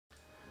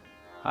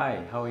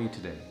Hi, how are you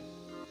today?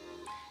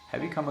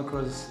 Have you come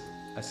across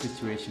a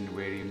situation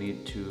where you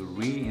need to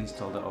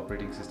reinstall the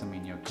operating system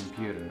in your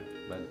computer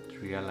but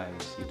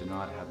realize you do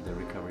not have the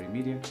recovery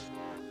media?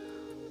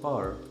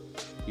 Or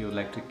you would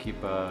like to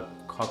keep a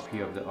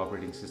copy of the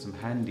operating system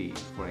handy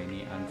for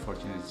any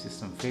unfortunate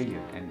system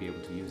failure and be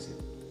able to use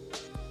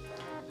it?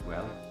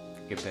 Well,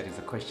 if that is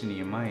a question in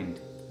your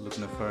mind, look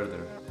no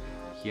further.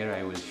 Here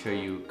I will show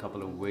you a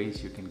couple of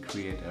ways you can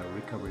create a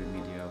recovery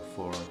media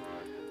for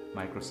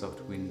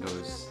Microsoft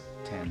Windows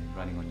 10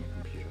 running on your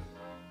computer.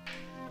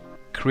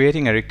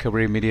 Creating a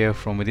recovery media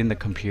from within the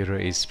computer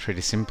is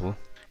pretty simple.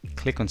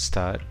 Click on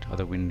Start or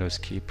the Windows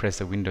key, press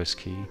the Windows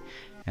key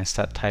and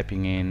start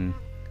typing in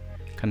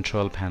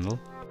Control Panel.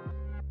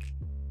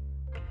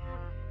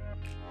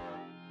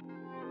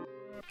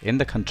 In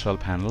the Control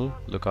Panel,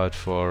 look out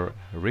for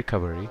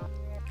Recovery.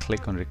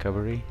 Click on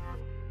Recovery.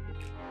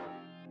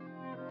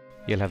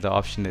 You'll have the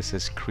option that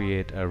says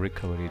Create a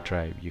Recovery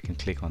Drive. You can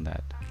click on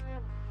that.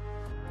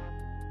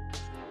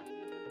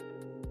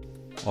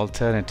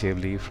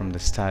 Alternatively, from the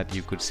start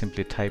you could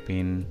simply type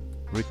in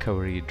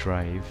recovery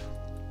drive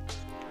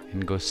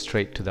and go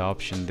straight to the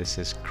option that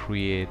says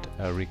create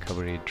a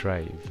recovery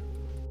drive.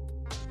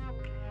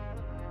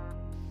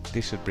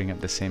 This would bring up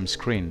the same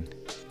screen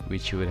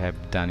which you would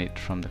have done it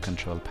from the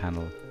control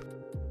panel.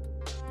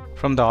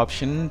 From the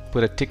option,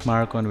 put a tick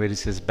mark on where it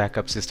says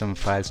backup system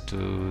files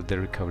to the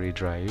recovery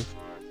drive.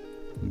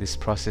 This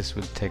process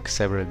will take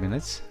several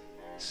minutes,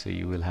 so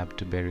you will have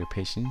to bear your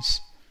patience.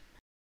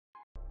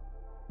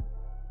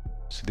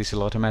 So this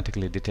will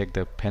automatically detect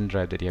the pen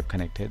drive that you have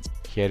connected.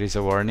 Here is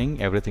a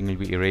warning, everything will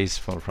be erased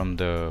from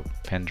the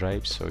pen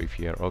drive, so if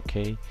you are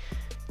okay,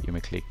 you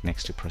may click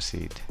next to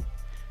proceed.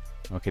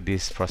 Okay,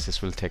 this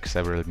process will take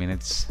several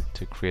minutes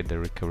to create the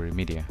recovery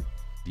media.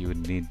 You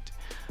would need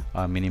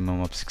a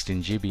minimum of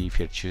 16 GB if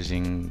you're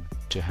choosing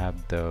to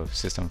have the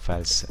system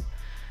files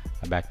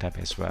backed up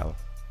as well.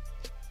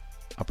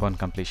 Upon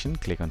completion,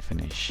 click on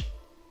finish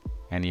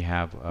and you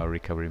have a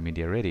recovery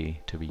media ready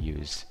to be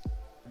used.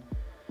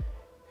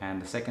 And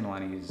the second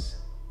one is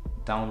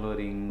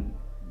downloading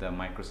the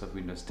Microsoft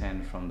Windows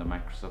 10 from the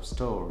Microsoft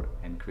Store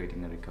and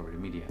creating a recovery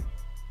media.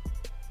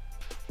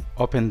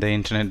 Open the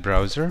internet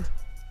browser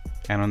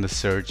and on the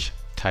search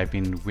type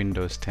in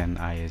Windows 10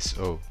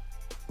 ISO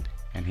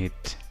and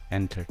hit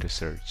enter to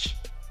search.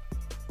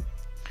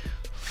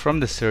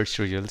 From the search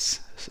results,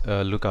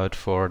 look out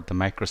for the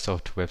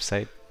Microsoft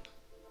website.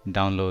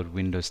 Download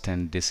Windows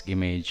 10 disk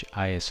image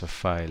ISO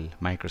file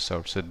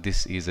Microsoft. So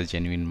this is a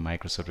genuine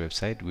Microsoft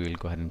website. We will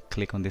go ahead and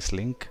click on this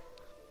link.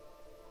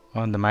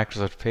 On the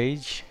Microsoft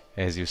page,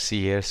 as you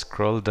see here,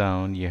 scroll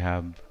down, you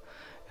have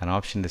an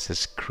option that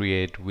says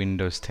create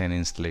Windows 10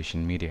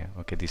 installation media.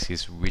 Okay, this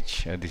is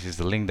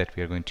the link that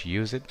we are going to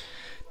use it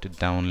to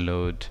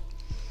download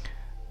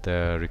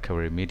the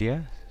recovery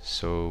media.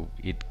 So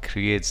it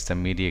creates the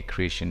media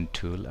creation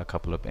tool, a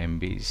couple of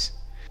MBs.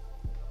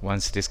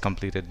 Once it is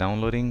completed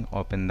downloading,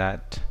 open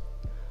that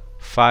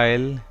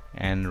file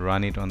and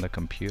run it on the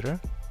computer.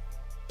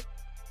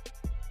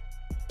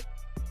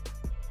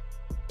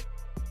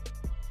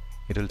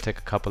 It will take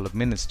a couple of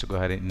minutes to go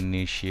ahead and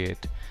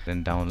initiate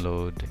and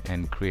download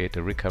and create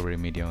a recovery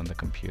media on the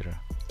computer.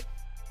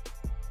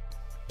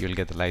 You'll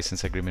get the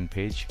license agreement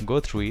page. Go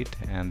through it,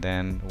 and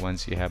then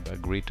once you have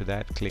agreed to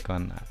that, click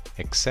on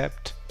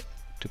accept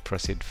to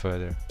proceed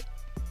further.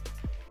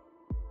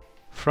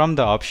 From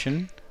the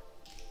option,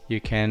 you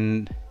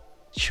can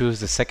choose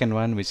the second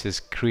one, which is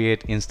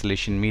create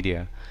installation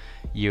media,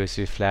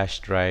 USB flash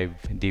drive,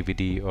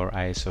 DVD or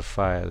ISO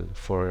file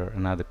for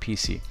another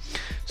PC.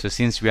 So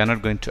since we are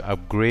not going to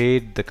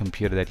upgrade the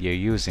computer that you're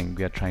using,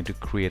 we are trying to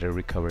create a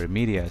recovery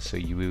media, so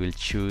we will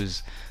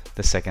choose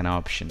the second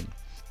option.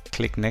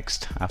 Click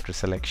next after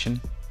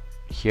selection.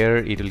 Here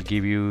it will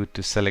give you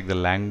to select the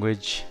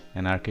language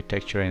and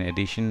architecture and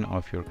edition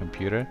of your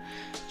computer.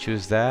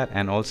 Choose that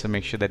and also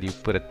make sure that you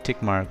put a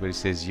tick mark where it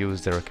says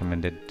use the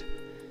recommended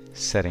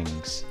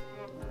settings.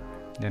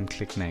 Then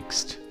click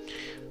next.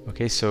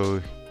 Okay,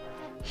 so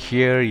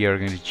here you're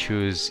going to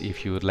choose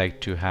if you would like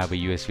to have a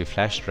USB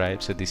flash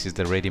drive. So this is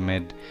the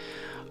ready-made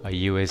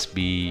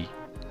USB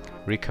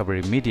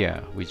recovery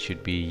media, which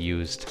should be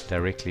used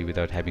directly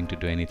without having to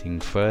do anything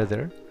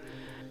further.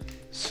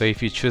 So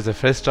if you choose the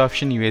first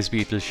option,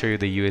 USB, it will show you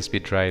the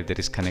USB drive that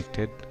is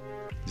connected.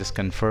 Just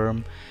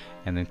confirm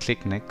and then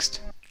click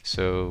next.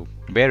 So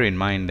bear in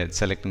mind that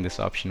selecting this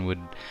option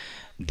would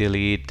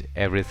delete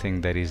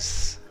everything that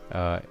is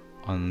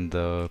on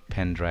the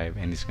pen drive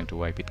and it's going to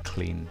wipe it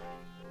clean.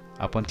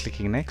 Upon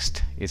clicking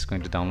next, it's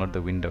going to download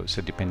the Windows.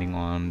 So depending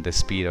on the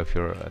speed of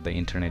the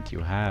internet you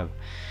have,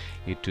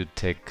 it would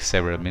take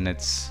several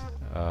minutes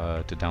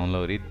to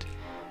download it.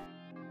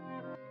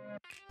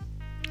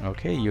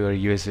 Okay, your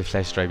USB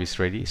flash drive is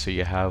ready, so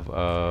you have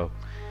a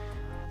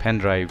pen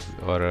drive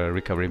or a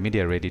recovery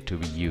media ready to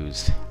be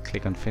used.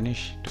 Click on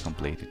finish to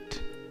complete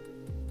it.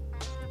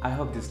 I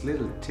hope this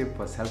little tip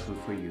was helpful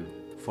for you.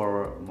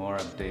 For more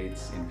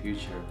updates in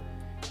future,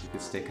 you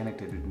could stay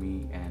connected with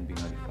me and be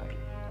notified.